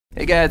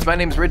Hey guys, my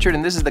name is Richard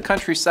and this is the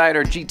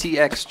Countrysider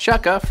GTX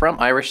Chukka from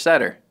Irish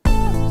Setter.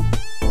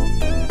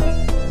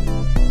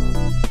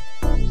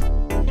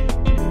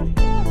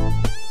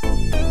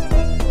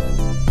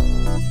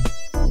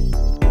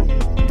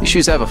 These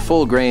shoes have a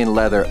full grain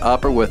leather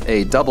upper with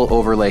a double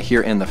overlay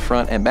here in the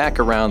front and back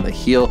around the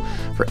heel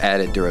for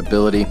added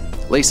durability.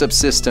 Lace-up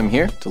system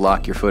here to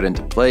lock your foot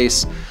into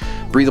place.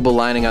 Breathable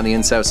lining on the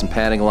inside with some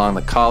padding along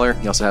the collar.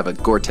 You also have a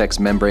Gore-Tex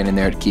membrane in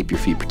there to keep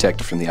your feet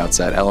protected from the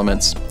outside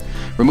elements.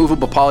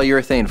 Removable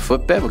polyurethane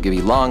footbed will give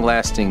you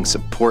long-lasting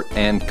support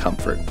and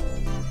comfort.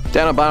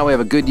 Down at bottom we have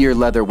a Goodyear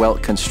leather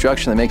welt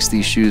construction that makes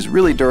these shoes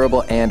really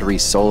durable and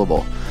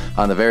resolable.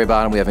 On the very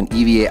bottom we have an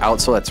EVA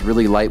outsole that's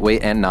really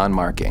lightweight and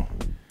non-marking.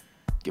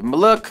 Give them a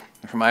look.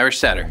 They're from Irish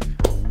Setter.